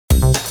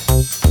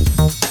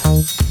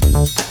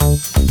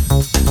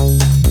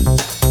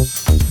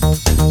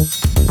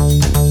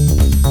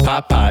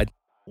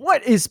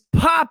What is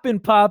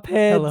poppin', pop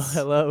Hello, heads?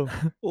 hello.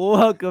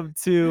 Welcome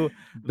to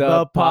The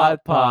the Pod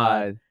Pod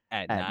Pod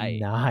at at night.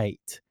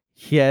 night.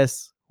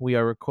 Yes, we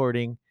are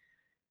recording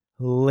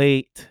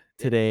late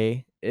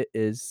today, It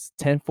is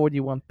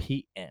 10:41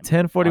 p.m.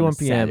 10:41 on a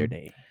p.m.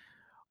 Saturday.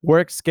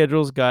 Work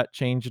schedules got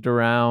changed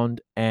around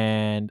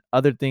and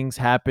other things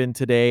happened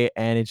today,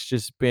 and it's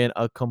just been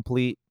a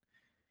complete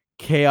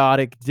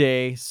chaotic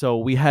day. So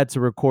we had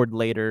to record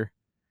later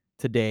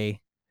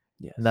today,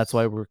 Yes. and that's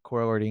why we're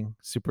recording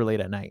super late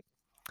at night.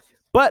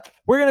 But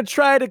we're going to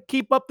try to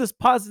keep up this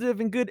positive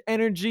and good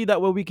energy. That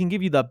way we can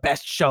give you the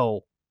best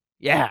show.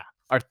 Yeah,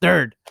 our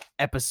third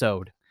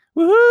episode.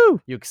 Woohoo!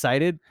 You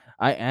excited?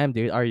 I am,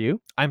 dude. Are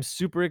you? I'm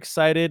super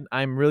excited.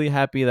 I'm really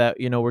happy that,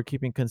 we're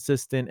keeping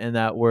consistent and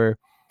that we're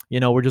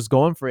just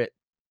going for it.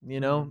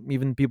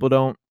 Even people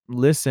don't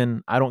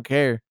listen. I don't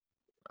care.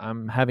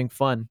 I'm having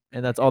fun,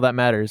 and that's all that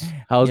matters.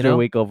 How's your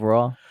week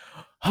overall?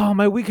 Oh,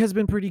 my week has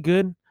been pretty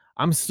good.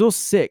 I'm still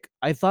sick.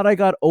 I thought I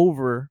got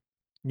over,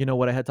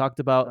 what I had talked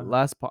about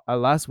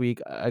last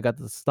week. I got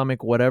the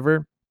stomach,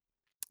 whatever.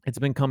 It's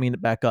been coming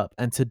back up.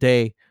 And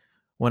today,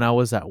 when I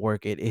was at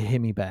work, it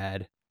hit me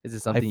bad. Is it I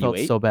something you felt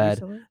ate so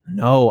bad. recently?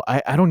 No,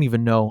 I don't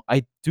even know.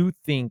 I do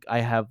think I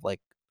have like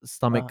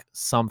stomach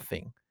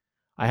something.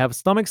 I have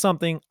stomach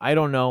something. I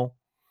don't know.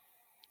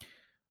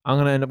 I'm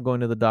gonna end up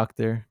going to the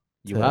doctor.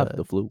 You have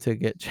the flu. To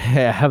get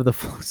I have the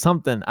flu,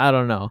 something. I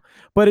don't know.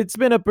 But it's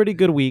been a pretty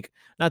good week.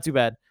 Not too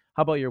bad.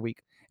 How about your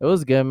week? It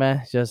was good,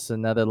 man. Just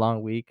another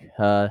long week.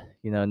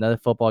 Another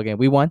football game.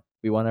 We won.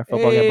 We won our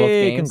football game both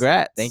games.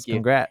 Congrats. Thank you.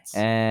 Congrats.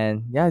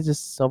 And yeah,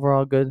 just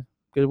overall good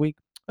week.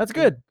 That's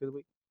good. Good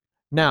week.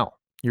 Now,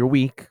 your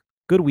week.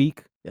 Good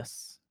week.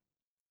 Yes.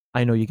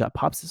 I know you got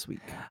pops this week.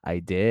 I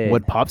did.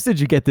 What pops did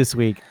you get this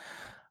week?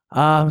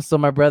 So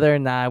my brother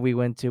and I, we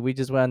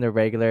just went on the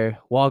regular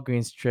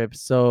Walgreens trip.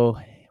 So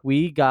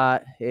we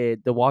got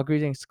the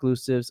Walgreens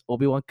exclusives,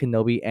 Obi-Wan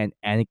Kenobi and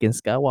Anakin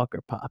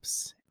Skywalker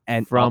pops.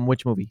 And from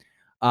which movie?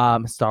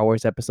 Star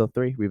Wars Episode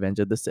 3, Revenge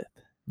of the Sith.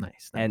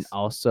 Nice. And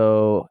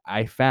also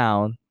I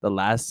found the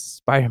last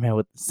Spider-Man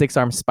with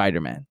 6-armed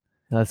Spider-Man.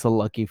 That's a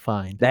lucky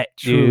find. That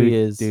truly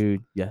is.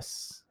 Dude,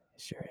 yes,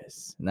 it sure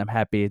is. And I'm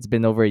happy. It's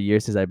been over a year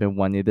since I've been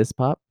wanting this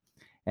pop.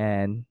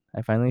 And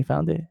I finally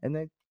found it. And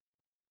then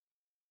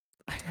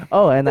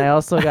and I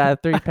also got a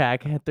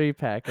 3-pack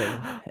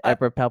of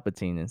Emperor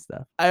Palpatine and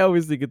stuff. I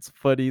always think it's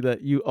funny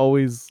that you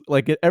always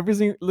like it every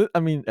single.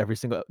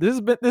 This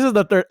is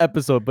the third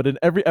episode, but in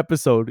every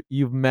episode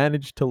you've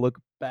managed to look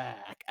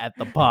back at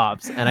the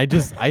pops, and I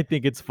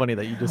think it's funny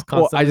that you just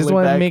constantly. I just look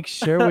want to back. make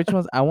sure which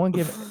ones. I want to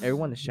give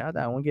everyone a shout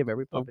out. I want to give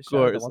every pop a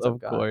shout out.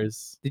 Of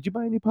course. Did you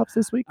buy any pops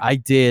this week? I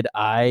did.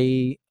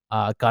 I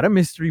got a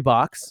mystery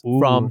box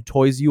from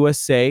Toys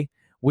USA,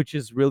 which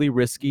is really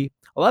risky.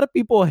 A lot of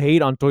people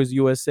hate on Toys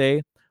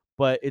USA,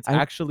 but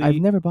I've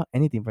never bought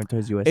anything from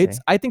Toys USA.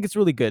 I think it's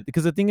really good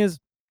because the thing is,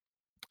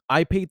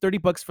 I paid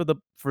 $30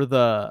 for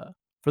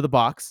the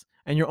box,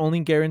 and you're only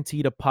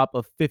guaranteed a pop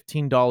of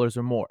 $15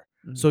 or more.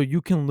 Mm-hmm. So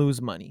you can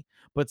lose money.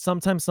 But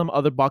sometimes some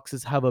other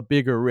boxes have a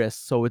bigger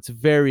risk, so it's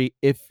very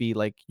iffy.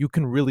 Like you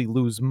can really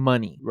lose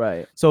money.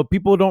 Right. So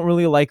people don't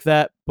really like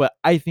that, but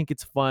I think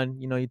it's fun.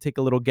 You take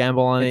a little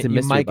gamble on it.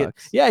 You might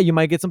box. You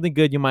might get something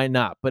good, you might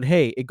not. But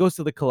hey, it goes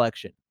to the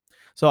collection.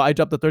 So I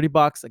dropped the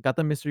 $30. I got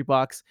the mystery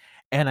box,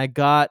 and I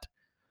got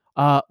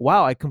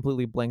I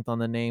completely blanked on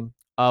the name.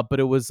 But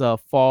it was a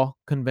fall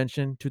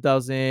convention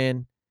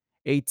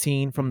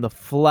 2018 from The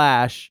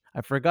Flash.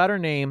 I forgot her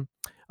name,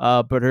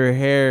 but her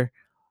hair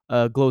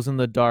glows in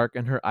the dark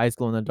and her eyes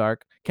glow in the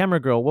dark. Camera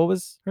girl, what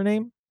was her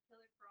name?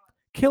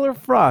 Killer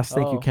Frost.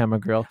 Thank you, camera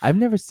girl. I've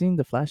never seen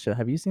The Flash show.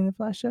 Have you seen The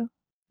Flash show?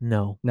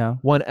 No.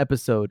 1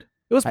 episode.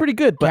 It was pretty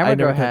good, but Camera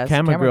Girl has.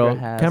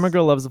 Camera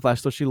girl loves the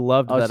Flash, so she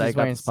loved that I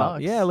got the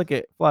socks. Yeah, look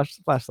at Flash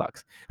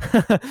socks.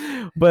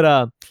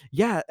 But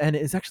and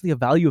it's actually a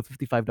value of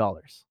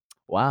 $55.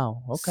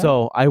 Wow. Okay.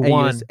 So I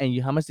won.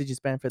 How much did you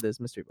spend for this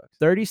mystery box?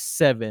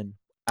 $37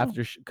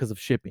 after because of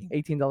shipping.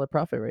 $18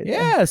 profit right there.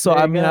 Yeah. So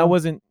I'm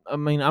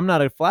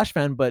not a Flash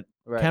fan, but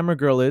Camera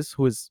Girl is,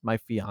 who is my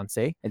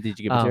fiance. And did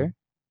you give it to her?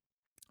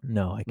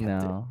 No, I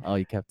kept it. Oh,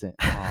 you kept it.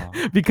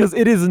 Because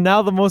it is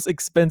now the most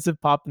expensive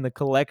pop in the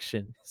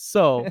collection.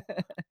 So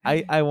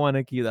I want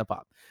to keep that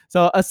pop.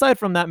 So aside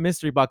from that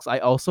mystery box, I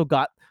also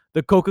got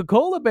the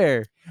Coca-Cola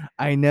bear.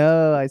 I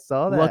know. I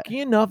saw that. Lucky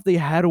enough, they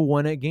had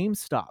one at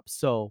GameStop.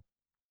 So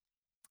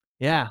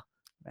yeah,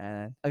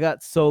 man, I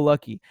got so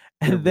lucky.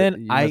 And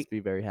then you must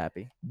be very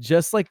happy.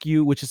 Just like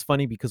you, which is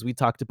funny because we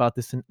talked about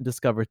this and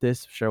discovered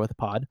this, share with the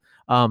pod.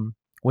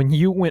 When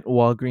you went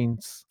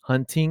Walgreens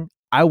hunting,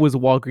 I was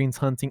Walgreens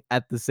hunting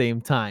at the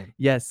same time.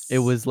 Yes. It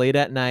was late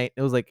at night.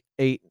 It was like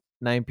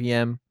 9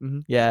 p.m. Mm-hmm.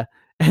 Yeah.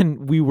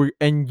 And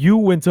you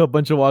went to a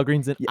bunch of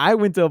Walgreens and I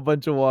went to a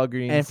bunch of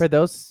Walgreens. And for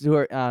those who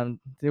are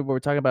what we're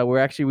talking about,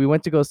 we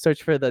went to go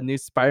search for the new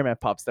Spider-Man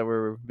pops that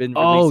were been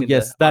releasing. Oh,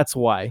 yes, that's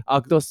why.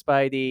 Octo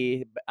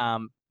Spidey,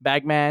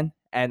 Bagman,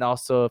 and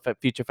also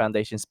Future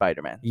Foundation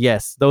Spider-Man.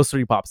 Yes, those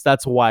 3 pops.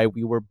 That's why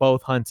we were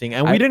both hunting,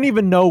 and we I didn't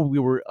even know we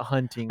were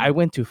hunting. I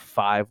went to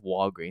 5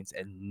 Walgreens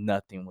and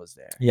nothing was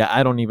there. Yeah,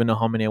 I don't even know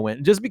how many I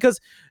went. Just because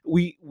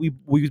we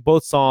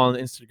both saw on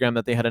Instagram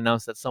that they had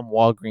announced that some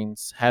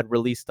Walgreens had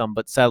released them,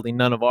 but sadly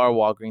none of our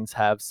Walgreens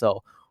have.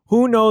 So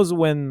who knows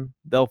when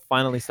they'll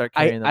finally start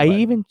I carrying them? I But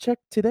even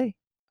checked today.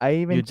 I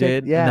you even checked,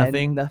 did yeah, and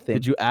nothing. nothing.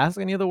 Did you ask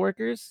any of the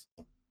workers?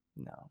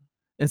 No.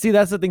 And see,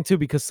 that's the thing too,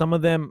 because some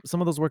of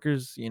those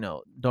workers,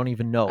 don't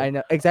even know. I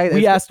know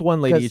exactly. We asked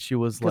one lady, she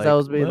was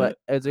Because like, I "What?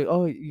 was like,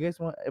 oh, you guys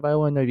want? If I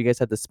want to know, if you guys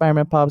have the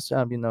Spider-Man pops,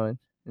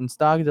 in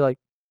stock. They're like,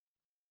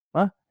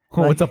 huh?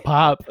 Like, What's a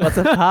pop? what's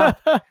a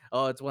pop?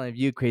 Oh, it's one of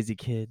you crazy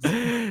kids.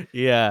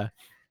 Yeah.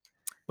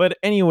 But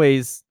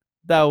anyways,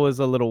 that was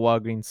a little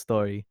Walgreens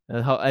story.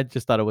 I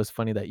just thought it was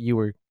funny that you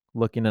were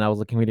looking and I was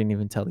looking. We didn't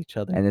even tell each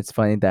other. And it's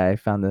funny that I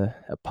found a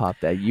pop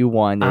that you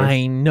wanted.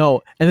 I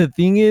know. And the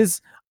thing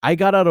is, I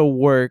got out of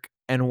work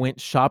and went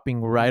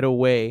shopping right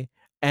away.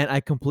 And I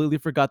completely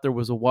forgot there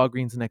was a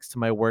Walgreens next to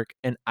my work.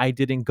 And I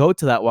didn't go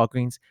to that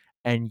Walgreens.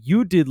 And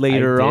you did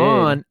later did.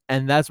 on.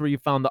 And that's where you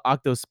found the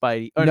Octo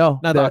Spidey. Or No,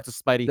 not the Octo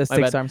Spidey. the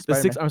My bad. 6-arm The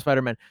Spider-Man. 6-arm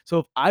Spider-Man. So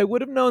if I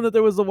would have known that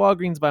there was a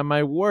Walgreens by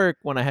my work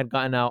when I had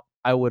gotten out,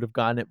 I would have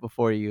gotten it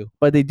before you.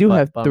 But they do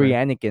have 3 bummer.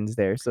 Anakins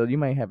there, so you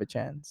might have a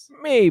chance.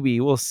 Maybe.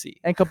 We'll see.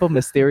 And a couple of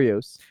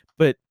Mysterios.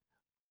 But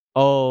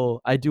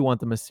I do want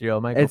the Mysterio. I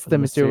might go It's for the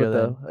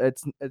Mysterio with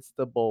then. it's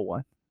the bull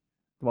one.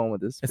 The one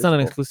with this. It's not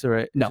an exclusive,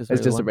 right? No, it's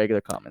just a one?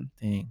 regular common.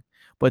 Dang.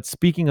 But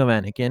speaking of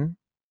Anakin,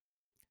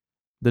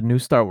 the new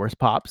Star Wars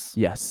pops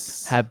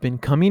Yes. have been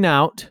coming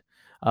out.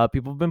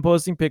 People have been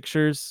posting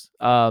pictures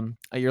at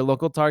your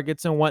local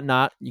Targets and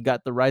whatnot. You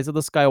got the Rise of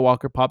the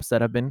Skywalker pops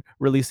that have been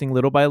releasing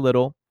little by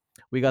little.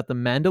 We got the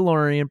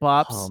Mandalorian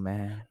pops. Oh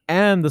man.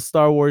 And the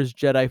Star Wars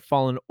Jedi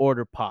Fallen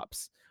Order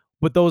pops.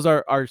 But those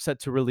are set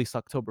to release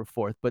October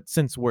 4th. But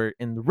since we're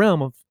in the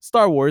realm of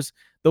Star Wars,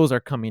 those are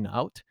coming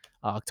out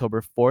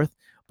October 4th.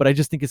 But I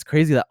just think it's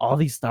crazy that all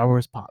these Star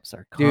Wars pops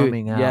are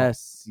coming out.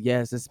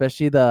 Yes,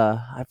 especially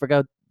I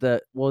forgot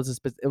what was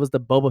it was the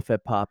Boba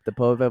Fett pop, the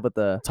Boba Fett with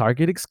the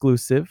Target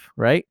exclusive,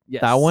 right?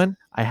 Yes. That one.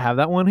 I have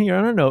that one here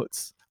on our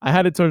notes. I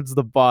had it towards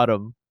the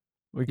bottom.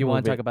 You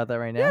want to talk about that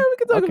right now? Yeah, we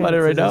can talk about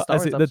it right now. I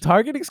see the Option.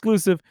 Target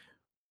exclusive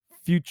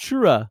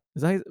Futura.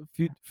 Is that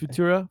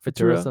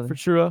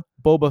Futura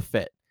Boba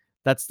Fett.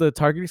 That's the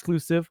Target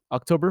exclusive,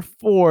 October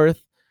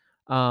 4th.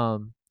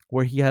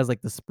 Where he has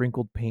like the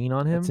sprinkled paint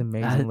on him. It's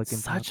amazing looking.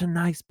 Such a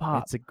nice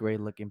pop. It's a great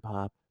looking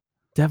pop.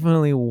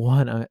 Definitely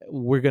one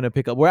we're gonna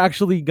pick up. We're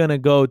actually gonna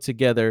go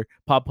together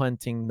pop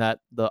hunting the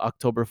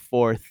October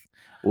 4th.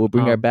 We'll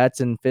bring our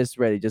bats and fists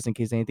ready just in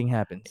case anything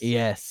happens.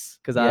 Yes,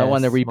 because I don't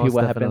want to repeat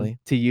what happened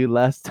to you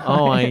last time.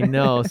 Oh, I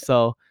know.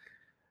 So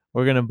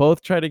we're gonna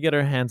both try to get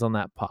our hands on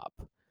that pop.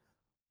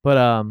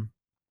 But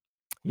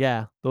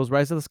yeah, those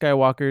Rise of the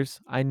Skywalkers.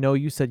 I know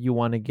you said you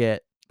want to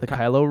get the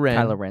Kylo Ren.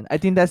 Kylo Ren. I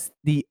think that's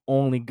the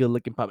only good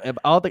looking pop.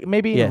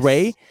 Maybe Yes.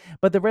 Rey,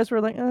 but the rest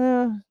were like,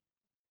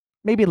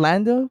 maybe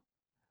Lando.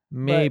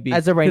 Maybe but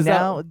as of right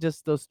now,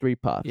 just those 3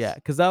 pops. Yeah,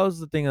 because that was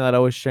the thing that I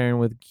was sharing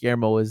with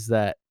Guillermo is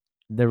that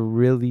they're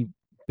really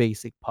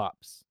basic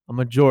pops, a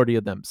majority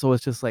of them. So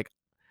it's just like,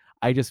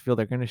 I just feel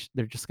they're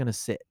just gonna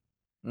sit.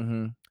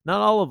 Mm-hmm.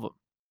 Not all of them,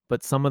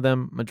 but some of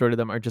them, majority of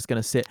them are just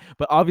gonna sit.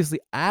 But obviously,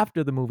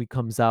 after the movie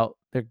comes out,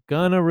 they're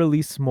gonna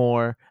release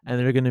more, and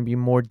they're gonna be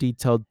more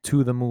detailed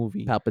to the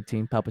movie.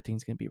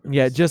 Palpatine's gonna be released.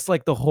 Yeah, just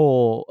like the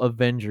whole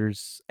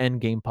Avengers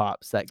Endgame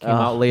pops that came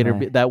out later.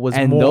 Man. That was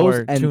and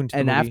more those, tuned to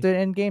the movie. after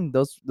Endgame,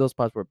 those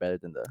pops were better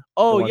than the.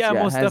 Oh the ones, yeah,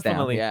 most hands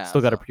definitely. Down. Yeah,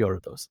 Still got to pre-order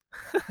those.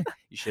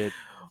 You should.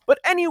 But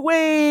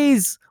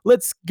anyways,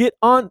 let's get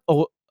on.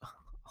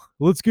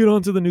 Let's get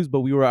on to the news.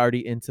 But we were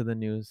already into the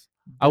news.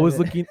 I was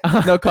looking.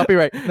 No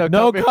copyright.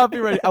 No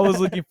copyright. I was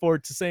looking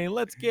forward to saying,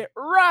 let's get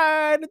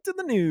right into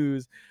the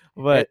news.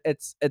 But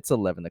it's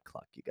 11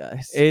 o'clock, you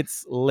guys.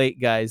 It's late,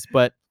 guys.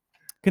 But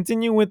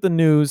continuing with the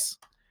news,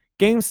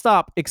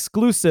 GameStop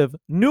exclusive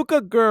Nuka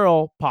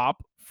Girl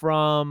pop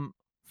from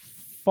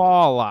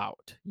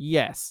Fallout.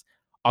 Yes,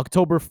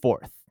 October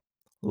 4th.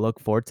 Look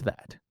forward to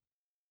that.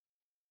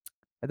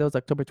 I thought it was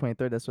October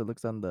 23rd. That's what it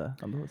looks on the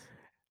list.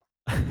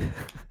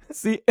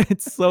 See,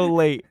 it's so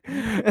late.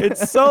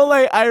 It's so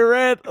late. I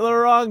read the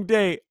wrong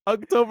date.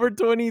 October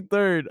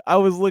 23rd. I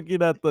was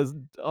looking at this.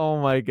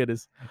 Oh my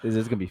goodness. This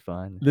is gonna be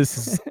fun.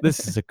 This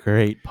is a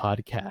great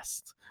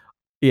podcast.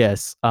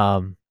 Yes.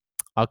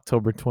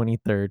 October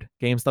 23rd.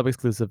 GameStop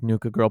exclusive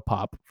Nuka Girl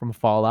pop from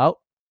Fallout.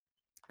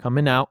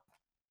 Coming out.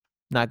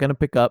 Not gonna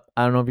pick up.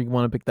 I don't know if you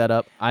want to pick that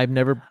up. I've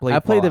never played. I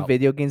play the Fallout.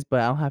 video games, but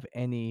I don't have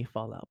any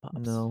Fallout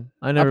pops. No,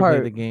 I never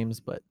played the games,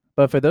 but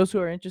for those who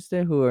are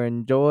interested, who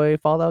enjoy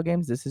Fallout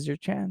games, this is your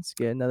chance.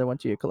 Get another one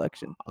to your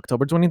collection.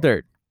 October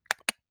 23rd.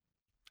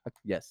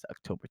 Yes,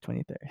 October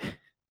 23rd.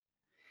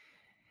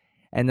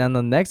 And then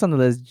the next on the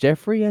list,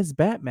 Jeffrey as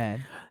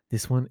Batman.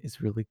 This one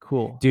is really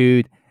cool,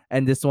 dude.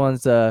 And this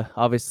one's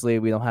obviously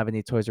we don't have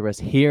any Toys R Us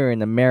here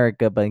in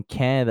America, but in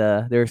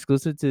Canada, they're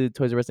exclusive to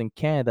Toys R Us in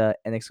Canada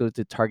and exclusive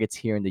to Targets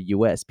here in the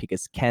US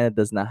because Canada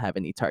does not have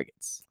any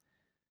Targets.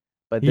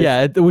 But this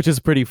Yeah, which is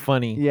pretty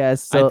funny. yeah, I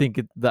so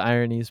think the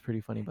irony is pretty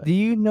funny, but do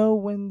you know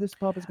when this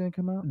pop is gonna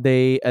come out?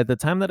 they at the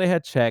time that I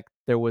had checked,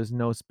 there was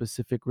no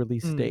specific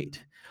release Mm.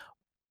 date.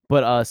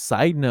 But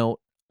side note,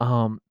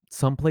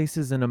 some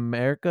places in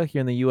America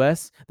here in the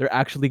US, they're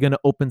actually gonna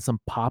open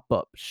some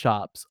pop-up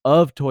shops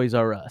of Toys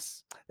R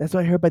Us. That's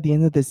what I heard by the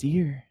end of this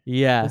year.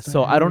 Yeah, That's what I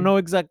so I don't heard. know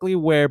exactly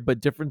where, but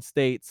different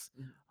states.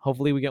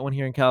 Hopefully, we get one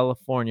here in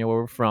California where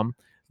we're from.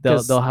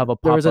 Because They'll have a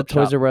there was a pop-up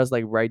Toys shop. R Us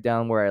like right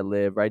down where I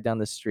live, right down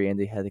the street, and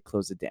they had to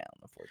close it down,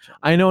 unfortunately.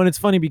 I know, and it's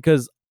funny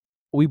because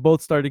we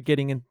both started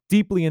getting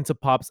deeply into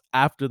pops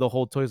after the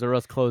whole Toys R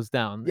Us closed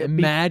down. Yeah,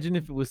 Imagine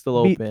if it was still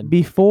open.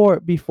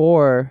 before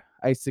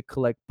I used to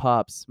collect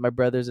pops, my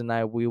brothers and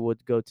I we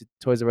would go to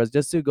Toys R Us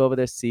just to go over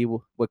there see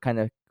what kind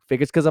of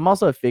figures. Because I'm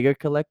also a figure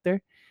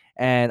collector,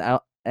 and I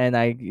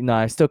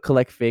I still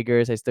collect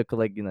figures. I still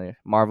collect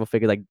Marvel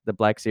figures like the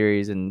Black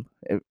Series and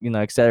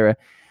etc.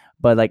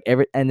 But like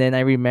and then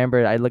I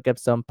remember I look up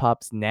some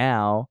pops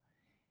now,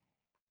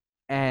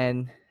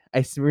 and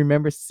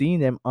remember seeing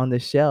them on the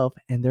shelf,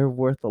 and they're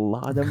worth a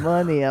lot of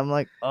money. I'm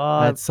like, oh,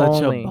 if That's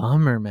such a only.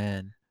 bummer,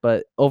 man.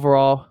 But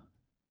overall,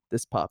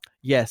 this pop,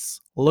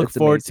 Yes, look it's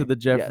forward to amazing.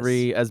 the Yes.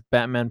 Jeffrey as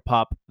Batman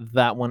pop.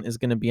 That one is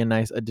going to be a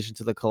nice addition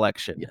to the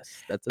collection.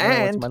 Yes, that's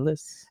another one to my And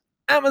list.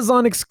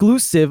 Amazon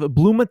exclusive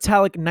blue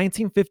metallic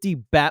 1950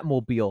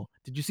 Batmobile.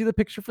 Did you see the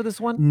picture for this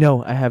one?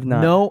 No, I have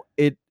not. No,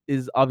 it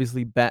is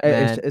obviously Batman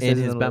It in says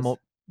his in the list.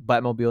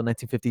 Batmobile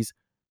 1950s.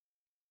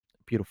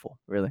 Beautiful.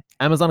 Really?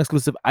 Amazon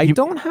exclusive. I You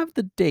don't have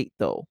the date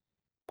though.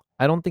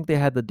 I don't think they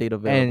had the date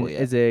available and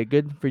yet. is it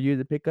good for you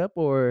to pick up,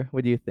 or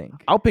what do you think?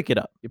 I'll pick it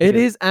up. You pick It it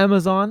up. is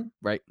Amazon.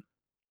 Right.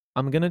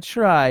 I'm gonna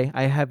try.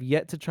 I have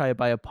yet to try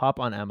buy a pop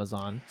on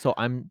Amazon, so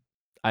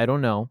I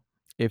don't know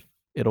if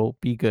it'll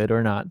be good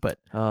or not, but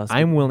Oh,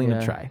 I'm willing to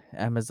yeah, try.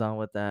 Amazon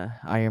with the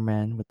Iron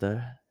Man with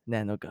the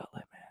Nano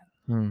Gauntlet,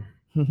 Hmm.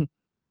 man.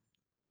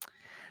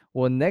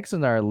 Well, next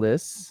on our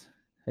list,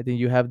 I think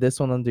you have this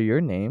one under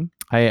your name.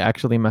 I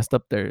actually messed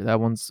up there. That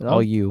one's all No,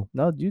 you.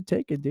 no, you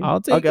take it, dude.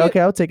 I'll take Okay, it. okay,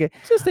 I'll take it.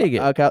 Just take it.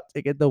 Okay, I'll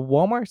take it. The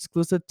Walmart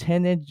exclusive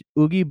 10-inch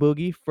Oogie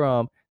Boogie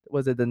from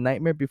was it The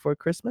Nightmare Before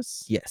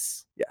Christmas?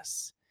 Yes.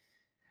 Yes.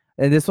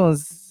 And this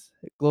one's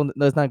glow.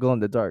 No, it's not glow in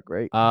the dark,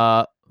 right?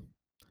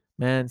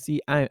 Man, see,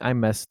 I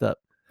messed up.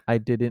 I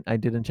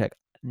didn't check.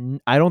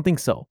 I don't think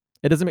so.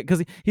 It doesn't make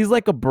because he's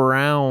like a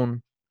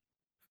brown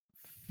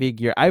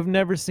figure. I've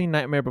never seen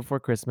Nightmare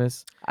Before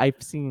Christmas. I've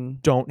seen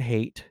Don't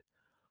hate.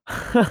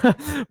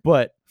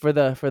 But for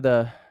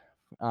the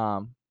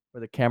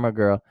camera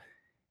girl.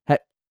 Ha,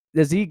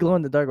 does he glow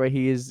in the dark? Right?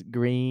 He is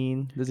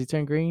green. Does he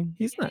turn green?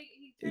 he's not.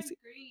 He turns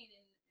green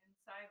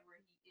inside where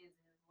he is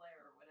in his lair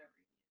or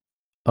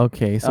whatever.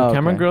 Okay, so Oh,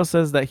 Cameron okay. Girl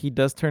says that he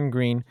does turn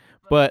green,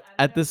 but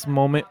at this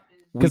moment,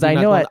 we Because do I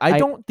not know go- at I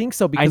don't think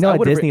so I because know I at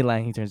would have.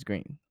 Disneyland he turns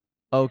green.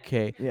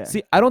 Okay. Yeah.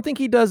 See, I don't think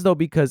he does though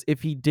because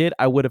if he did,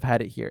 I would have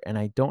had it here, and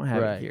I don't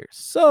have Right. it here.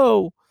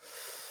 So,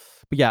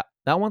 but yeah,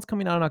 that one's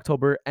coming out in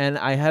October, and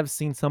I have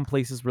seen some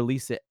places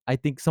release it. I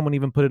think someone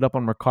even put it up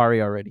on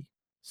Mercari already.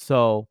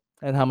 So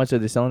And how much are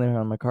they selling it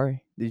on Macari?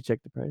 Did you check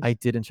the price? I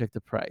didn't check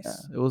the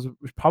price. It was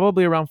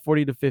probably around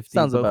 40 to 50,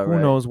 Sounds but about who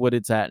right. knows what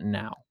it's at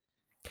now.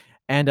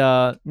 And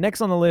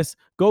next on the list,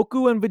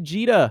 Goku and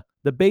Vegeta,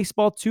 the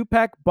baseball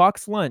 2-pack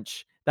box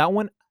lunch. That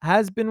one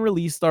has been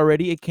released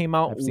already. It came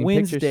out I've seen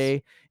Wednesday.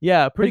 pictures.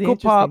 Yeah, pretty cool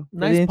pop.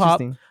 Nice pop.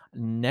 interesting.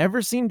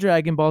 Never seen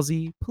Dragon Ball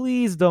Z.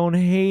 Please don't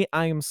hate.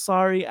 I am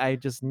sorry. I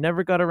just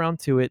never got around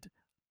to it.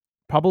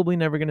 Probably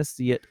never going to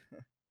see it.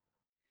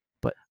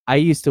 But I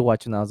used to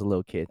watch when I was a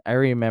little kid. I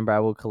remember I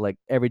would collect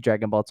every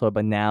Dragon Ball toy,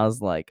 but now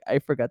it's like I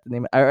forgot the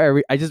name.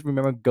 I just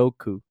remember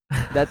Goku.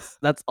 That's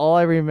all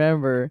I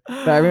remember.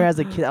 But I remember as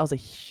a kid, I was a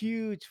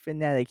huge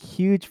fanatic,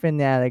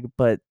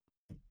 but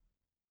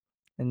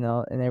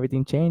and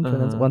everything changed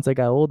when once I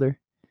got older.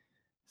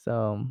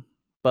 So,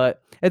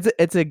 but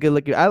it's a good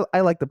look.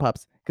 I like the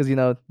pops because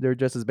they're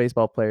dressed as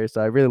baseball players,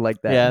 so I really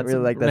like that. yeah, I it's really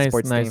a like that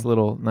sports team. nice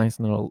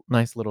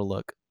little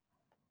look.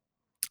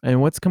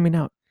 And what's coming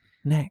out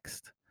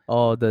next?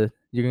 Oh,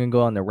 you're gonna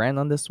go on the rant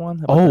on this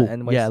one? About the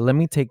NYC? Yeah, let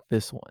me take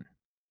this one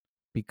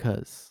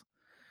because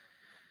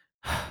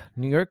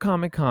New York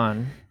Comic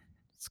Con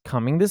is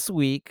coming this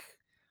week.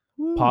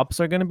 Woo. Pops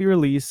are going to be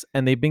released,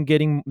 and they've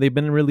been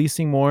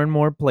releasing more and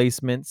more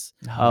placements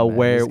Oh, man, this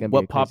where is gonna be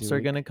what a crazy pops are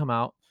week. going to come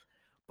out.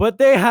 But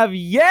they have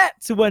yet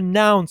to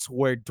announce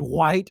where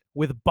Dwight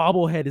with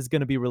bobblehead is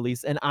going to be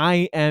released, and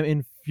I am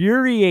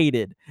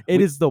infuriated. It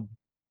is the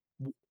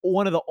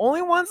one of the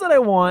only ones that I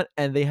want,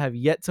 and they have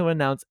yet to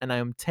announce, and I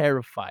am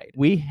terrified.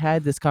 We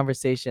had this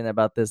conversation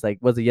about this, like,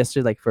 was it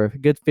yesterday? Like for a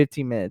good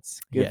 15 minutes.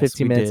 Good Yes,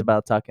 15 we minutes did.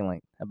 about talking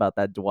like about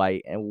that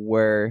Dwight and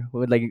where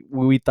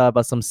we thought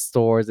about some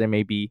stores they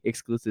may be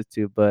exclusive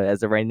to, but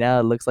as of right now,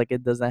 it looks like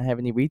it does not have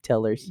any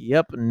retailers.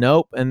 Yep,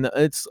 nope, and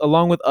it's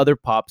along with other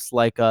pops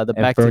like the And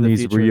Back to the Fernie's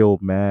Future. real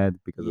mad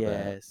because of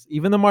that. Yes,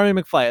 even the Marty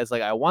McFly. It's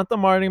like I want the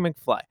Marty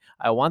McFly,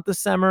 I want the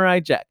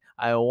Samurai Jack,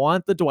 I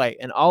want the Dwight,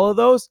 and all of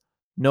those,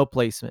 no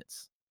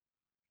placements.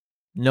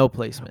 No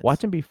placements.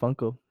 Watch him be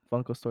Funko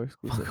store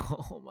exclusive.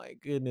 Oh my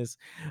goodness.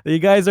 You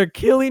guys are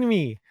killing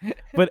me.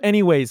 But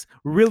anyways,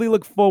 really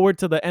look forward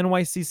to the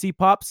NYCC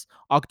pops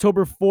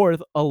October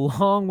 4th,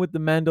 along with the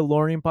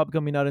Mandalorian pop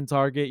coming out in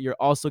Target. You're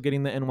also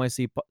getting the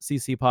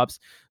NYCC pops.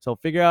 So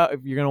figure out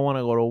if you're going to want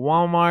to go to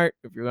Walmart,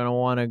 if you're going to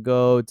want to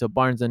go to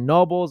Barnes and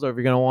Nobles, or if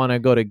you're going to want to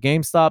go to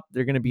GameStop.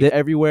 They're going to be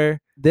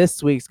everywhere.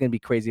 This week's gonna be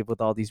crazy with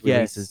all these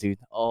releases, Yes. dude.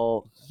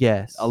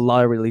 Yes. A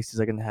lot of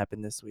releases are gonna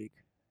happen this week,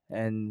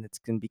 and it's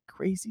gonna be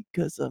crazy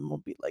because I'm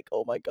gonna be like,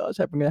 oh my gosh,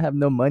 I'm gonna have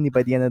no money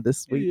by the end of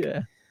this week.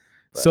 Yeah.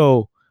 But-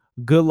 So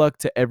good luck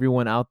to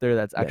everyone out there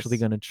that's actually Yes.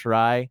 going to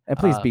try. And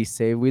please be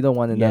safe. We don't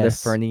want another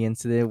yes. Fernie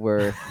incident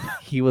where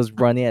he was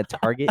running at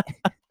Target.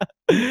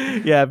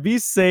 Yeah, be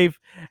safe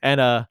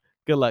and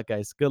good luck,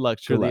 guys. Good luck,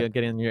 truly, luck.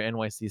 getting your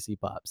NYCC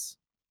pops.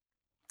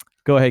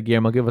 Go ahead,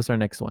 Guillermo. Give us our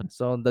next one.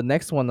 So the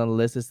next one on the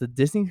list is the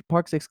Disney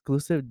Parks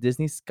exclusive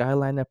Disney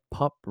Skyliner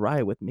Pop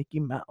Ride with Mickey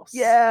Mouse.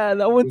 Yeah,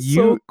 that one's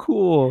so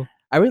cool.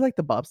 I really like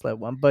the bobsled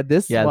one, but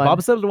this Yeah, one, the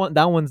bobsled one.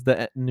 That one's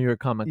the New York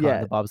Comic Con.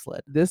 Yeah. The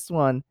bobsled. this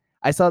one,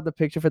 I saw the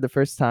picture for the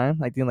first time.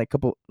 I think like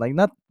couple, like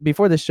not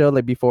before the show,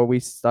 like before we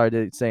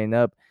started saying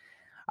up.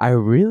 I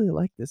really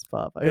like this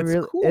pop. It's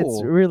It's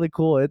cool. really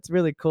cool. It's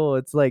really cool.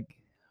 It's like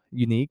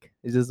unique.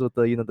 It's just with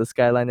the the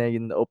Skyliner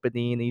in the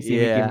opening, and you see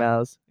Yeah. Mickey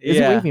Mouse. Is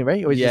he Yeah. waving,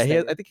 right? Or is he Yeah,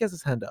 just I think he has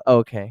his hand up.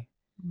 okay.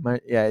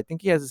 Yeah, I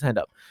think he has his hand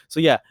up. So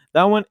yeah,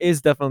 that one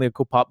is definitely a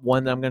cool pop.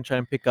 One that I'm gonna try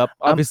and pick up.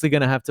 Obviously,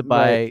 gonna have to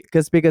buy.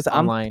 Because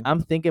online. I'm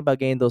thinking about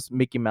getting those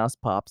Mickey Mouse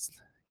pops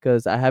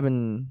because I've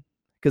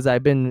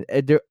been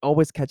they're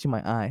always catching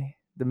my eye.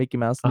 The Mickey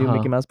Mouse new Uh-huh.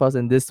 Mickey Mouse pops,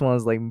 and this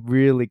one's like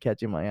really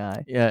catching my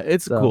eye. Yeah,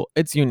 it's So- cool.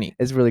 It's unique.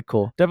 It's really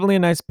cool. Definitely a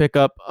nice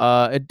pickup.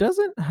 It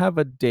doesn't have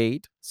a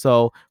date,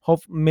 so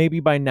maybe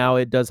by now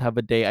it does have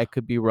a date. I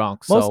could be wrong.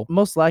 So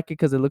Most likely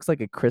because it looks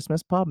like a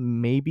Christmas pop,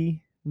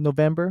 maybe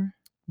November,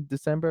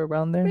 December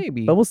around there.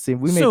 Maybe. but we'll see.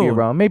 We may be Soon.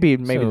 wrong. Maybe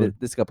Soon.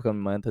 this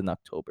upcoming month in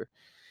October.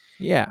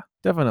 yeah,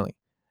 definitely.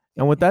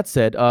 And with that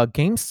said,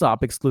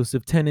 GameStop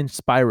exclusive 10-inch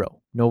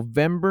Spyro,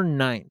 November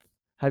 9th.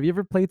 Have you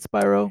ever played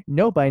Spyro?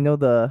 No, but I know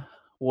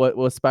what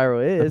Spyro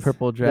The is.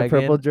 Purple Dragon.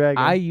 The Purple Dragon.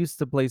 I used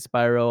to play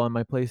Spyro on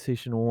my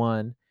PlayStation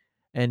 1,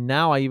 and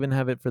now I even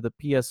have it for the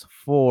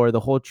PS4, the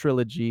whole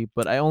trilogy,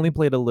 but I only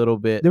played a little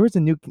bit. There was a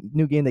new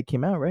game that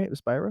came out, right?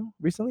 With Spyro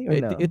recently, or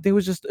no? It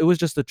was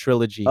just a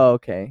trilogy. Oh,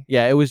 okay.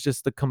 Yeah, it was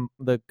just the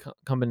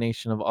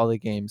combination of all the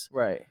games.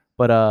 Right.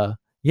 But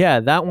yeah,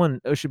 that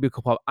one should be a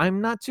cool pop.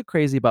 I'm not too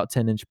crazy about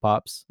 10-inch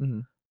pops.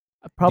 Mhm.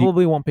 I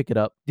probably won't pick it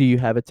up. Do you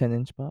have a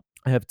 10-inch pop?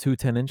 I have 2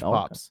 10-inch Oh, okay.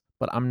 pops,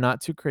 but I'm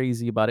not too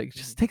crazy about it. It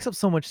just takes up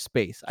so much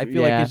space. I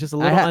feel like it's just a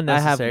little I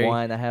unnecessary.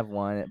 I have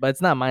one, but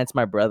it's not mine. It's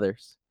my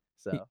brother's.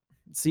 So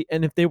See,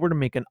 and if they were to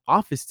make an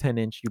Office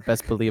 10-inch, you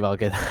best believe I'll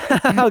get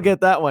I'll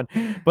get that one.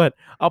 But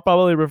I'll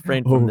probably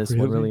refrain from Oh, this one.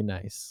 really? Really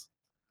nice.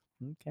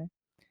 okay.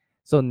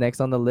 So next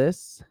on the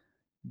list,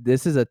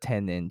 this is a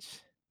 10-inch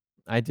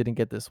I didn't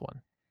get this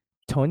one.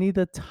 Tony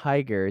the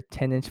Tiger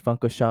 10-inch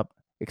Funko Shop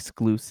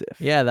exclusive.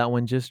 Yeah, that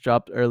one just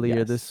dropped earlier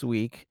Yes. this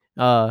week.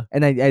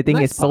 and I think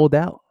Nice it's pop. sold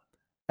out.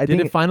 I Did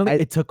think it finally?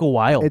 It took a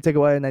while. It took a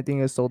while, and I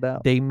think it's sold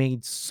out. They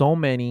made so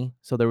many,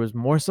 so there was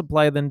more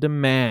supply than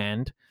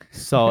demand.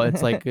 So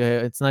it's like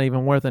it's not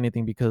even worth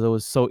anything because it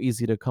was so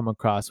easy to come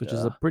across, which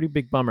is a Yeah. pretty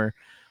big bummer.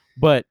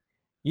 But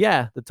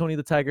yeah, the Tony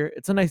the Tiger,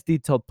 it's a nice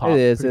detailed pop.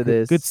 is, Pretty it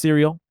good, is. good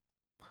cereal.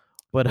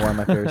 But One of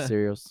my favorite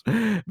cereals.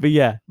 But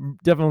yeah,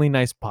 definitely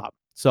nice pop.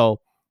 So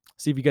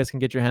see if you guys can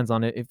get your hands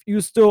on it if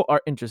you still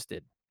are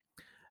interested.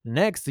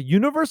 Next, the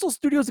Universal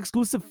Studios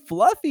exclusive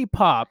Fluffy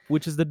Pop,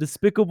 which is the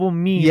Despicable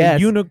Me the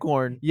Yes.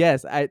 unicorn.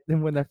 Yes,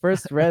 when I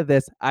first read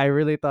this, I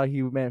really thought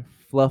he meant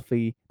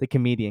Fluffy, the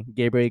comedian,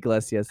 Gabriel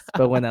Iglesias.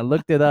 But when I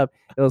looked it up,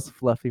 it was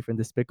Fluffy from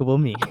Despicable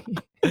Me.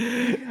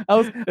 I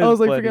was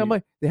like, freaking, I'm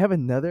like, they have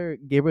another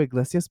Gabriel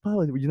Iglesias pop,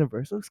 like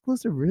Universal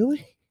exclusive,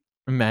 really?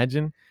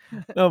 Imagine.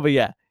 No, but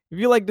yeah, if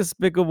you like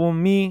Despicable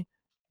Me,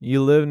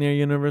 you live near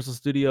Universal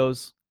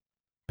Studios,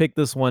 pick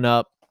this one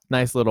up.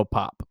 Nice little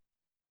pop.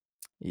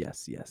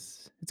 Yes.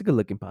 It's a good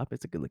looking pop.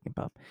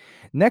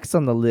 Next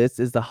on the list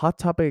is the Hot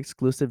Topic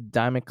exclusive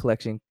Diamond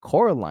Collection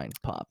Coraline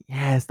pop.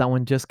 Yes, that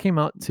one just came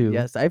out too.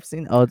 Yes, I've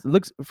seen. Oh, it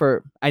looks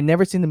I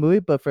never seen the movie,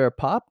 but for a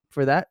pop,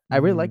 for that, I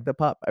really like the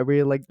pop. I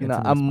really like. It's a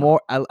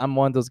nice I'm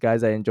one of those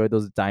guys that enjoy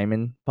those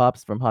diamond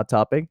pops from Hot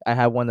Topic. I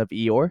have one of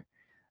Eeyore,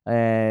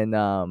 and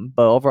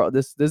but overall,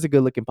 this is a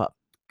good looking pop.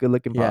 Good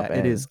looking Yeah, pop.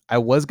 it is. I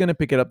was gonna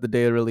pick it up the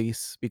day of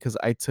release because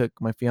I took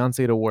my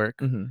fiance to work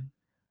Mhm.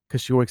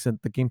 because she works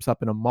at the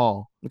GameStop in a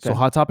mall. So Okay.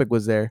 Hot Topic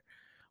was there,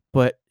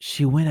 but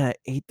she went at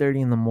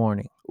 8:30 in the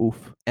morning.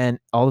 Oof. And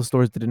all the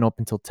stores didn't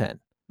open till 10.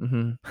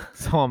 Mm-hmm.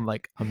 So I'm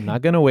like, I'm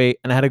not gonna wait,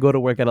 and I had to go to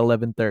work at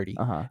 11:30,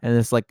 Uh-huh. and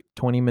it's like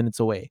 20 minutes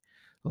away.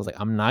 I was like,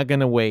 I'm not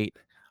gonna wait.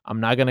 I'm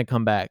not gonna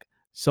come back.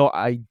 So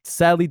I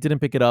sadly didn't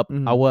pick it up.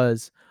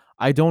 Mhm.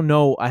 I don't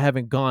know. I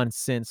haven't gone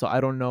since, so I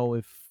don't know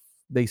if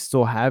they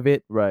still have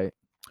it. Right.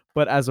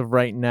 But as of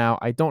right now,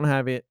 I don't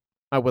have it.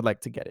 I would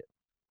like to get it.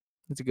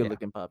 It's a good Yeah.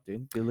 looking pop,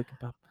 dude. Good looking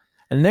pop.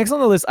 And next on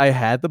the list, I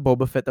had the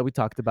Boba Fett that we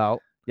talked about.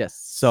 Yes.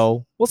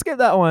 So we'll skip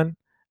that one.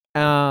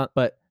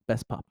 but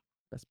best pop.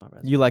 Best pop.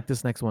 You like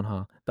this next one,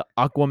 huh? The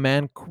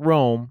Aquaman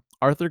Chrome,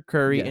 Arthur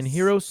Curry, and Yes.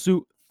 Hero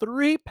Suit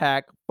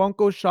 3-pack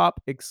Funko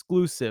Shop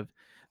exclusive.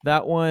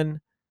 That one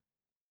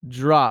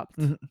dropped.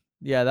 Mhm.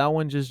 Yeah, that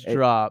one just It-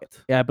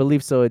 dropped. Yeah, I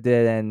believe so. It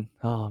did, and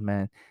oh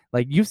man,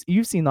 like you've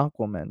seen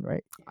Aquaman,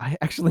 right? I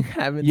actually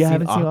haven't You seen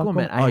haven't seen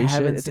Aquaman. Oh, I you should.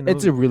 haven't It's, seen the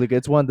it's a movie. really good.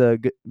 It's one of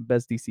the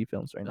best DC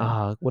films right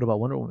now. What about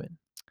Wonder Woman?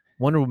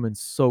 Wonder Woman's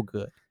so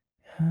good.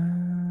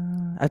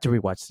 I have to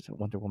rewatch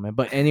Wonder Woman,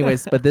 but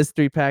anyways, but this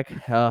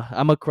 3-pack,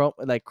 I'm a Chrome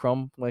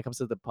when it comes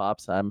to the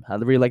pops. I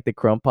really like the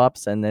Chrome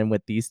pops, and then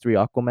with these 3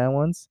 Aquaman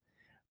ones,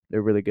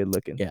 they're really good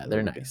looking. Yeah, they're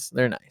really good. nice.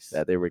 They're nice.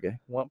 Yeah, they were good.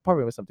 Well,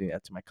 probably was something to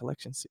add to my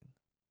collection soon.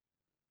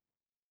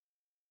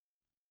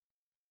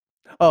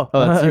 Oh,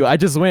 Oh, that's you. I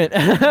just went.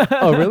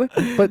 oh, really?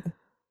 But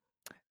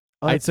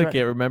I took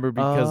it, remember,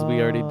 because we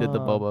already did the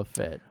Boba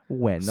Fett.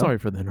 When? Sorry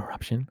for the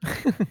interruption.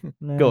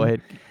 No. Go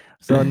ahead.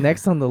 So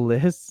next on the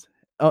list,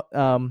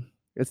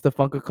 it's the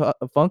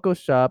Funko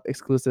Shop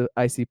exclusive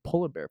icy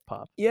polar bear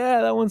pop.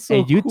 Yeah, that one's so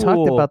And you cool.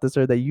 talked about this,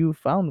 or that you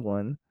found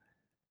one.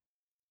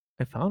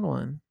 I found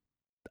one.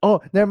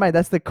 Oh, never mind.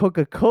 That's the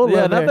Coca-Cola.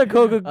 Yeah, not the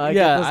Coca. I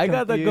I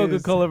got the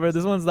confused. Coca-Cola bear.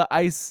 This one's the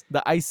icy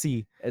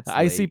It's the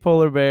icy late.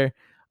 polar bear.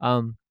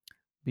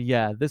 But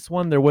yeah, this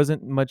one there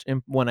wasn't much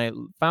when I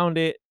found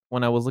it.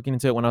 When I was looking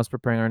into it, when I was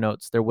preparing our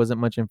notes, there wasn't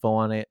much info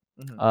on it.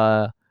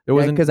 Mhm. There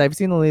wasn't because I've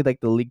seen only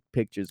like the leaked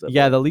pictures of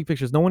yeah, it. the leak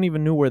pictures. No one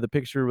even knew where the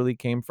picture really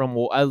came from.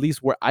 Well, at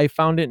least where I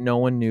found it, no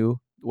one knew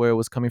where it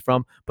was coming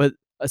from. But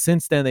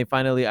since then, they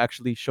finally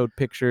actually showed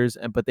pictures,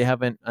 but they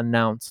haven't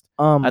announced.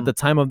 At the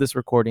time of this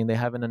recording, they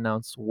haven't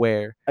announced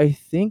where. I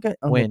think on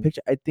the when.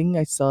 picture, I think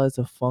I saw it's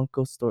a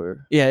Funko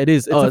store. Yeah, it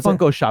is. It's Oh, a is it?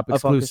 Funko Shop A Funko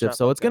exclusive, Shop,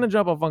 so it's okay. gonna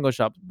drop on Funko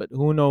Shop, but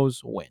who knows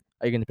when.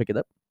 Are you gonna pick it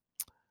up?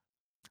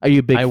 Are you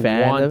a big I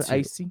fan want of to.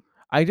 icy?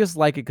 I just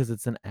like it because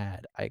it's an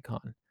ad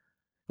icon.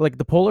 Like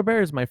the polar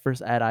bear is my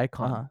first ad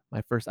icon. Uh-huh.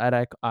 My first ad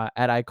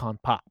icon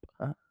pop.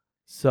 Uh-huh.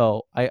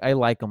 So I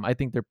like them. I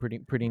think they're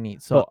pretty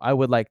neat. So But- I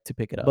would like to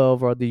pick it up. But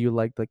overall, do you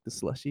like the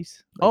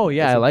slushies? Oh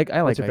yeah, I like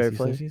what's your icy favorite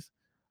flavor? slushies.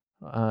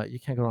 You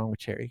can't go wrong with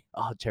cherry.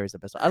 Oh, cherry's the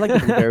best one. I like the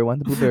blueberry one.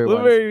 The blueberry one.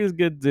 Blueberry is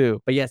good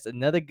too. But yes,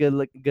 another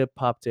good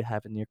pop to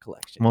have in your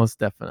collection. Most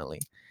definitely.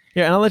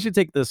 Here, and I'll let you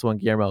take this one,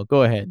 Guillermo.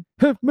 Go ahead.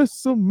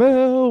 Mr.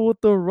 Mel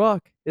with the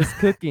Rock is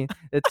cooking.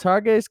 The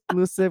Target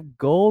exclusive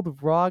Gold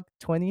Rock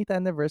 20th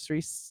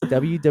anniversary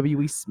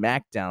WWE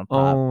SmackDown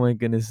pop. Oh my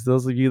goodness.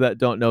 Those of you that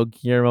don't know,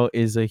 Guillermo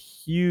is a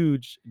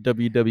huge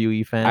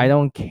WWE fan. I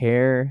don't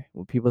care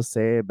what people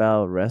say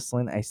about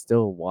wrestling. I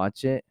still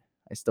watch it.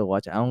 I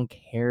don't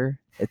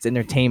care. It's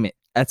entertainment.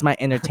 That's my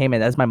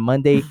entertainment. That's my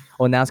Monday.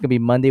 Oh, now it's gonna be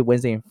Monday,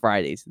 Wednesday, and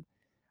Fridays.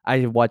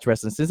 I watch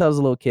wrestling since I was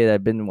a little kid.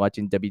 I've been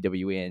watching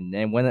WWE, and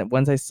then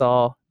once I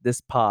saw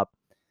this pop,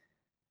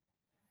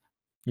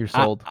 You're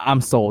sold.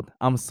 I'm sold.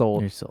 I'm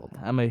sold. You're sold.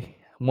 I'm a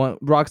one.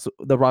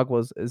 The Rock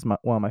is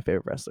one of my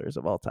favorite wrestlers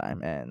of all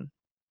time, and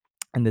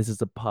this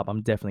is a pop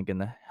I'm definitely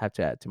gonna have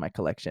to add to my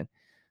collection.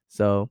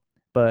 So,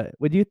 but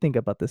what do you think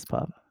about this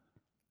pop?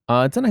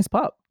 It's a nice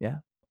pop. Yeah.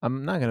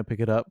 I'm not gonna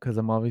pick it up because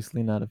I'm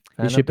obviously not a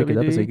fan. You should of pick it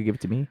up so you WWE. can give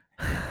it to me.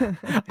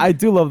 I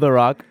do love The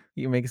Rock.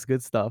 He makes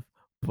good stuff,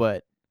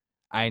 but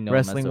I know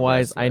wrestling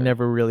wise, I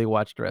never really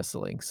watched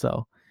wrestling,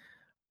 so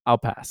I'll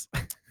pass.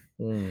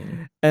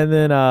 Mm. And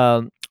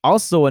then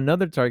also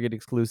another Target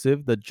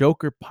exclusive, the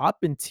Joker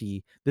Poppin'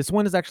 Tee. This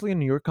one is actually a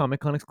New York Comic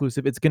Con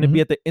exclusive. It's going to be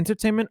at the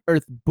Entertainment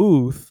Earth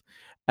booth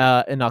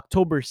in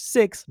October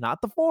 6th,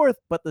 not the 4th,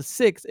 but the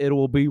 6th. It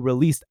will be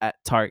released at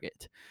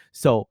Target.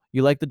 So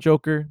you like the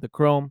Joker, the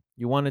Chrome,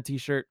 you want a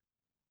t-shirt,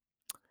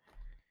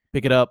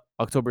 pick it up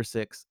October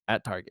 6th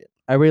at Target.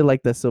 I really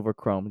like the silver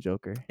chrome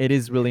Joker. It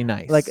is really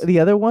nice. Like the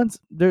other ones,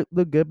 they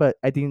look good, but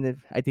I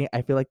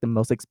feel like the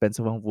most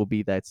expensive one will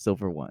be that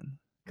silver one.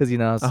 Because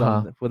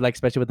with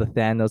especially with the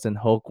Thanos and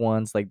Hulk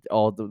ones, like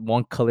all the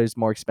one color is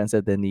more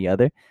expensive than the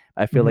other.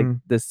 I feel like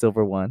the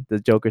silver one, the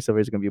Joker silver,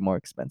 is gonna be more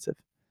expensive.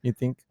 You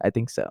think? I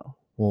think so.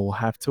 Well, we'll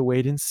have to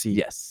wait and see.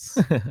 Yes.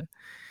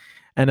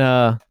 And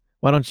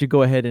why don't you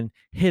go ahead and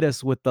hit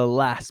us with the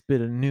last bit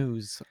of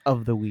news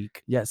of the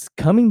week? Yes,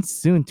 coming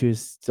soon to a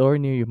store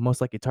near you, most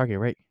likely Target,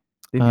 right?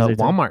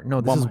 Walmart. No,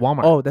 this is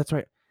Walmart. Oh, that's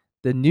right.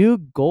 The new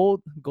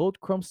gold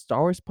chrome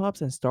Star Wars pops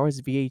and Star Wars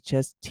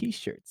VHS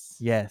T-shirts.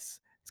 Yes,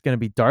 it's gonna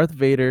be Darth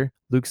Vader,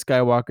 Luke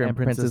Skywalker, and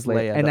Princess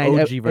Leia. And the OG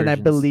versions. And I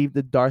believe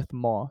the Darth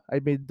Maul. I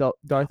made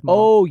Darth Maul.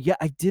 Oh yeah,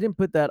 I didn't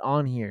put that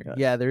on here. Yes.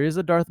 Yeah, there is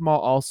a Darth Maul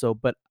also,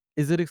 but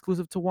is it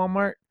exclusive to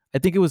Walmart? I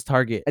think it was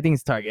Target. I think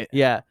it's Target.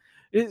 Yeah.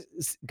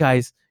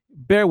 Guys,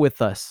 bear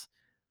with us.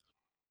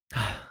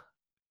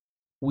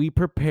 We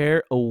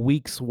prepare a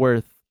week's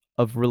worth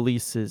of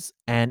releases,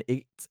 and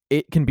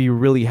it can be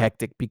really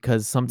hectic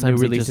because New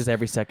sometimes releases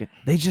every second.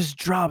 they just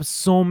drop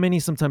so many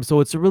sometimes. So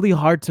it's really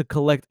hard to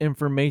collect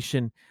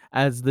information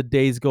as the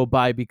days go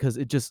by because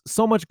it just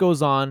so much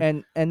goes on.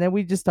 And then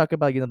we just talk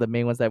about the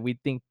main ones that we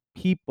think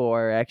people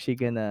are actually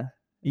gonna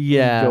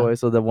Yeah. enjoy.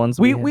 So the ones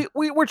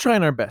We're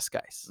trying our best,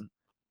 guys.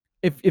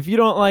 If you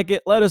don't like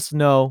it, let us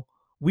know.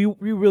 We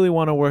really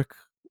want to work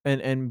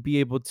and be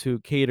able to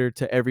cater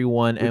to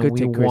everyone, we and could we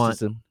take want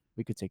criticism.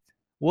 We could take.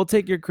 we'll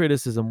take your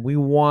criticism. We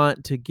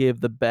want to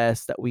give the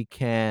best that we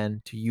can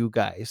to you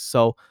guys.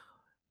 So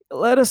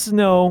let us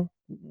know,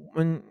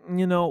 and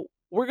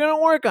we're gonna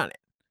work on it.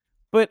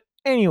 But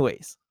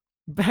anyways,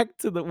 back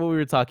to what we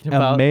were talking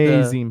about.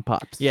 Amazing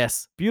pops.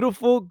 Yes,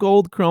 beautiful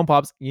gold chrome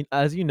pops.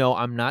 As you know,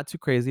 I'm not too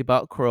crazy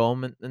about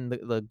chrome and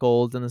the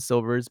golds and the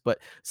silvers, but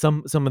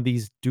some of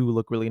these do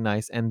look really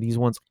nice, and these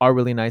ones are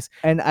really nice.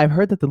 And I've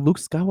heard that the Luke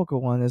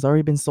Skywalker one has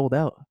already been sold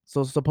out.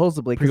 So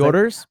supposedly, 'cause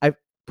Pre-orders? I've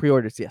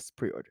pre-orders. Yes,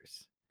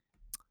 pre-orders.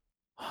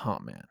 Oh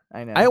man,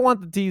 I know. I want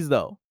the tees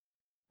though.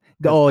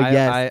 'Cause Oh I,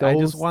 yes, I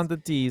just want the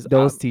tees.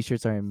 those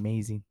T-shirts are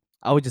amazing.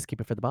 I would just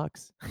keep it for the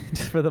box.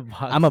 just for the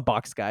box. I'm a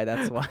box guy.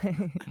 That's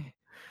why.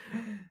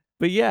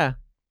 But yeah,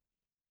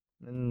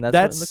 And that's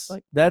what it looks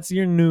like. that's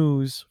your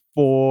news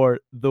for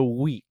the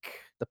week.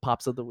 The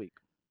pops of the week.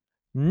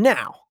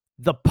 Now,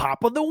 the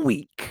pop of the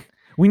week.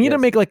 We need to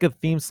Yes. make like a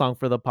theme song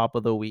for the pop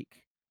of the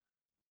week.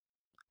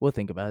 We'll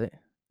think about it.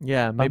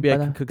 Yeah, maybe I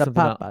can cook The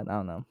something pop. out. I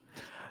don't know.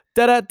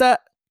 Da da da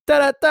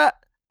da da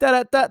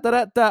da da da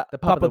da da. The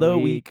Pop of the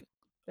week.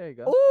 There you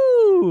go.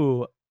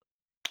 Ooh.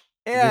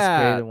 just Yeah,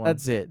 created one.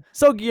 that's it.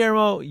 So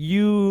Guillermo,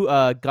 you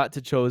got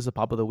to choose the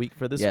pop of the week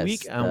for this Yes,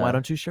 week, and why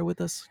don't you share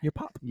with us your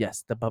pop?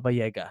 Yes, the Baba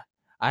Yaga.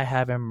 I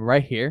have him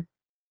right here.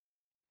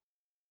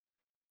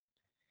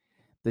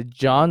 The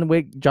John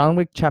Wick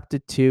Chapter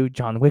 2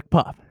 John Wick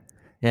pop.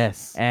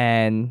 Yes.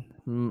 And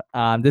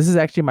this is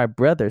actually my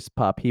brother's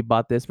pop. He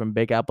bought this from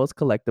Big Apple's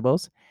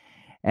Collectibles.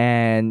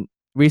 And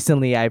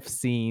recently I've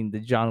seen the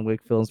John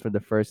Wick films for the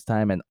first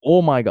time, and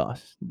oh my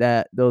gosh,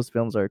 those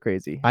films are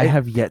crazy. I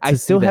have yet to I see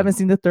still them. haven't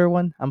seen the third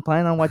one. I'm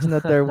planning on watching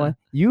the third one.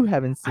 You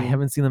haven't I seen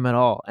haven't seen them at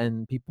all,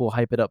 and people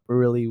hype it up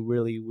really,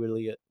 really,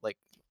 really like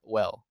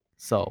well.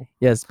 So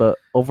Yes, but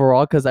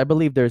overall, because I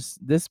believe there's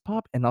this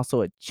pop and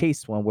also a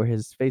chase one where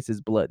his face is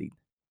bloodied.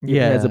 He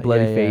has a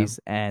bloody face,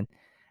 and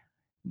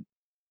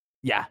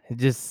yeah,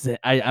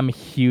 I'm a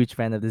huge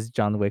fan of this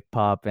John Wick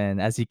pop,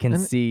 and as you can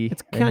And see,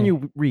 it's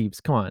Keanu Reeves.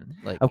 Come on,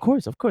 like Of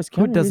course, who Keanu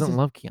Reeves doesn't is-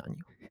 love Keanu?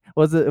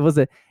 Was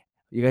it?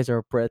 You guys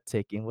are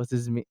breathtaking. What's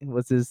his?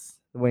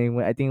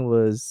 When I think it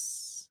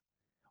was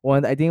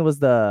one. I think it was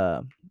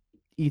the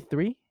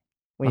E3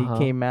 when he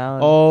came out.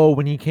 Oh,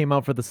 when he came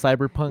out for the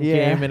Cyberpunk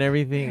Yeah. game and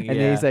everything. and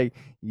then he's like,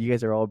 "You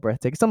guys are all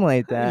breathtaking," something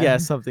like that. yeah,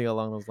 something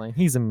along those lines.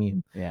 He's a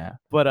meme. yeah.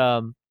 But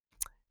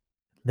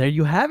there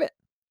you have it.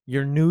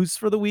 Your news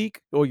for the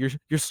week, or your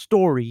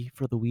story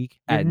for the week,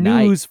 your At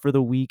night. news for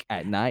the week,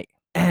 At night.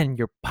 and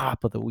your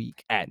pop of the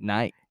week. At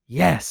night.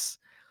 Yes.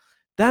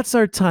 That's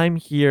our time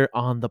here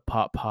on the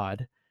Pop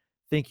Pod.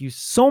 Thank you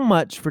so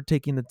much for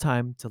taking the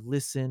time to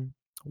listen,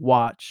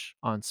 watch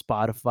on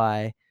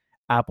Spotify,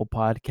 Apple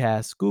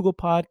Podcasts, Google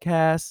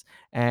Podcasts,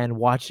 and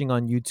watching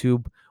on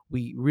YouTube.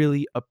 We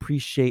really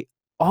appreciate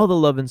all the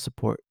love and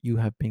support you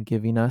have been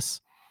giving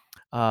us.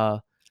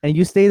 And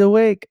you stayed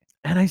awake.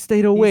 And I stayed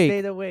He awake.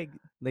 stayed awake,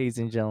 ladies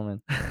and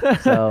gentlemen.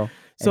 So,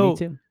 and me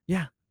too.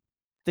 yeah.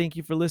 Thank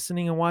you for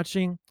listening and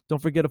watching.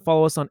 Don't forget to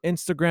follow us on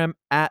Instagram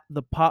at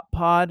the Pop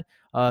Pod,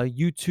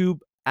 YouTube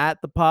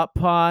at the Pop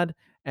Pod,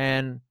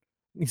 and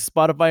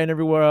Spotify and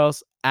everywhere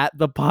else at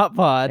the Pop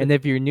Pod. And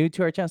if you're new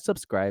to our channel,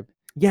 subscribe.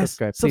 yes,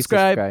 Please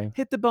subscribe.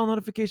 Hit the bell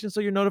notification so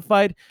you're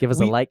notified. Give us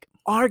We a like.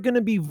 are going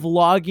to be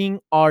vlogging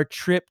our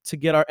trip to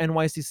get our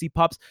NYCC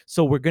pops.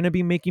 So we're going to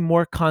be making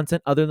more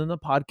content other than the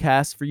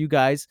podcast for you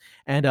guys.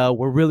 And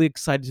we're really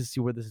excited to see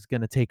where this is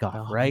going to take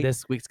off, right?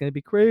 This week's gonna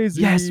be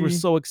crazy. Yes, we're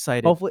so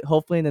excited.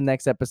 Hopefully in the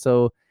next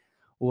episode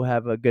we'll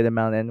have a good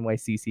amount of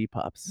NYCC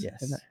pops.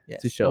 Yes, and,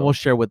 yes. to show. And we'll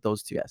share with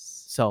those two.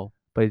 Yes. So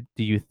But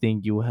do you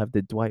think you will have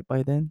the Dwight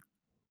by then?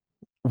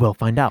 we'll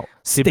find out.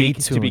 To be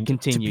Stay tuned.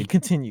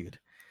 continued.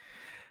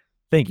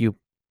 Thank you.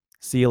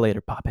 See you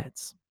later,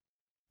 Popheads.